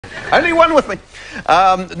Only one with me.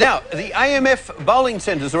 Now, the AMF bowling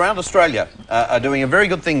centres around Australia are doing a very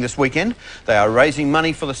good thing this weekend. They are raising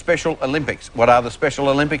money for the Special Olympics. What are the Special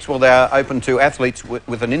Olympics? Well, they are open to athletes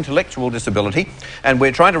with an intellectual disability, and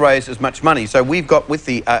we're trying to raise as much money. So we've got with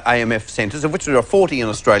the AMF centres, of which there are 40 in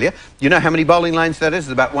Australia. You know how many bowling lanes that is?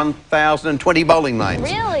 It's about 1,020 bowling lanes.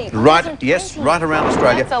 Really? Right, yes, right around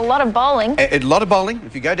Australia. That's a lot of bowling. A lot of bowling.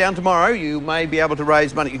 If you go down tomorrow, you may be able to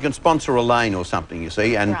raise money. You can sponsor a lane or something, you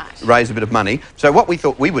see, and raise a bit of money. So what we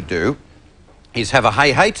thought we would do is have a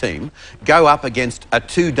Hey Hey team go up against a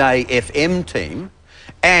 2-day FM team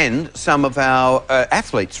and some of our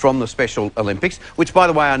athletes from the Special Olympics, which, by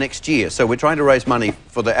the way, are next year. So we're trying to raise money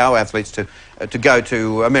for our athletes to go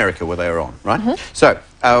to America, where they are on, right? So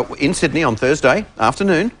in Sydney on Thursday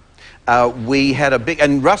afternoon, we had a big...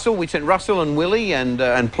 And Russell, we sent Russell and Willie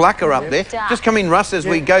and Plucker up there. Just come in, Russ, as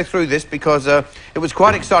we go through this, because it was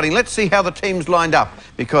quite exciting. Let's see how the teams lined up,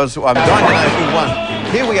 because I'm dying to know who won.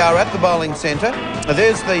 Here we are at the bowling centre.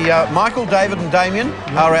 There's the Michael, David and Damien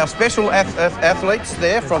are our special athletes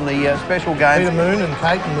there from the special games. Peter Moon and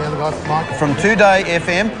Kate and the other guy, Michael. From 2-day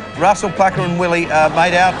FM, Russell, Plucker and Willie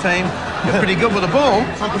made our team. They're pretty good with the ball.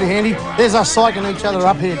 That's pretty handy. There's us psyching each other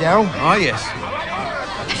up here, Daryl. Oh, yes.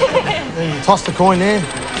 And toss the coin there.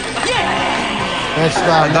 That's,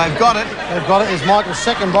 they've got it. They've got it. It's Michael's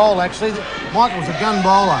second bowl, actually. Michael's a gun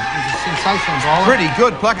bowler. He's a sensational bowler. Pretty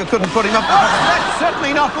good. Plucker couldn't put him up. That's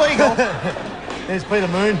certainly not legal. There's Peter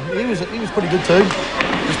Moon. He was pretty good too.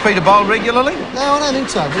 Does Peter bowl regularly? No, I don't think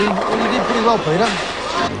so. He did pretty well, Peter.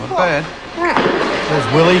 Not bad. There's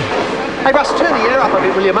Willie. Hey, Russ, turn the air up a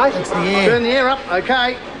bit, will you, mate? That's the air. Turn the air up.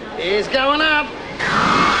 OK. Air's going up.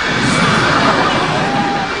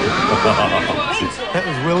 That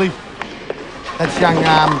was Willie. That's young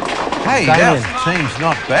hey, Damien. that team's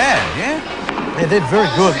not bad, yeah? Yeah, they're very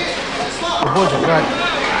good. The boys are great.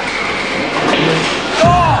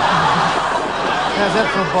 How's that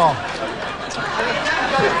for a ball?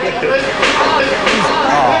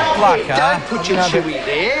 Oh, Plucker. Don't put your chewy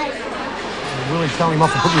there. Willie telling him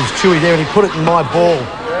off to put his chewy there, and he put it in my ball.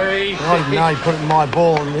 I didn't know he put it in my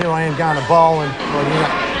ball, and here I am going to bowl, and well, you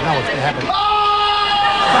know what's going to happen.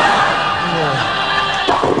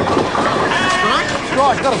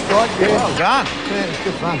 Strike, got a strike, yeah. Well done. Yeah, it's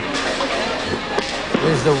good fun.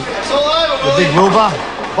 There's the big Wilbur.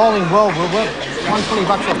 Bowling well, Wilbur. $120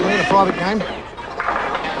 off me in a private game.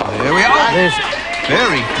 There we are. There's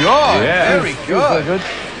very good. Yeah. Very good. Very good.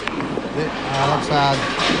 That's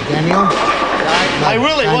Daniel. Hey,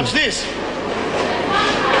 Willie, watch this.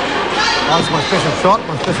 That's my special shot,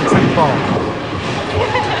 my special trick bowl.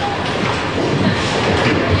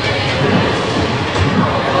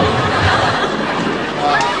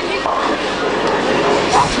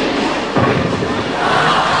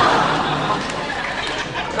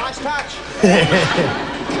 Nice touch.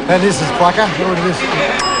 And this is Plucker. Look at this.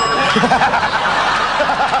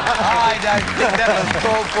 I don't think that was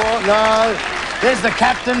called for. No. There's the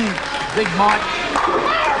captain, Big Mike.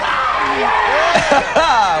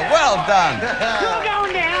 Well done. You're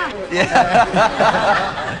going down.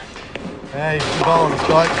 Yeah. Hey, he's bowling the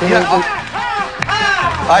strike.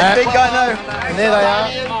 I think I know. And there they are.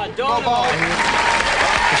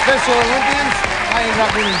 The Special Olympians, they ended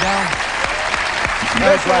up winning down.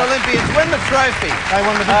 Special Olympians win the trophy. They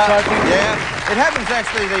won the big trophy. Yeah. It happens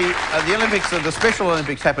actually, the Olympics, the Special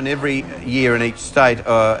Olympics happen every year in each state,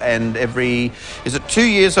 and is it 2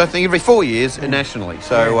 years, I think, every 4 years nationally.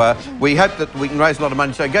 So we hope that we can raise a lot of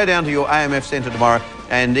money. So go down to your AMF centre tomorrow,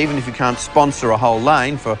 and even if you can't sponsor a whole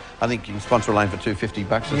lane I think you can sponsor a lane for $250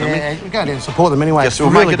 or something. Yeah, go down and support them anyway. Yes,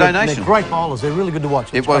 we'll make a donation. They're great bowlers. They're really good to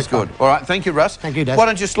watch. It was good. All right, thank you, Russ. Thank you, Dave. Why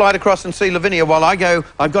don't you slide across and see Lavinia while I go?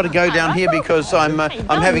 I've got to go down here because I'm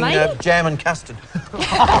having jam and custard.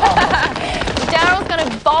 Daryl's going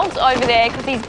to bolt over there because he's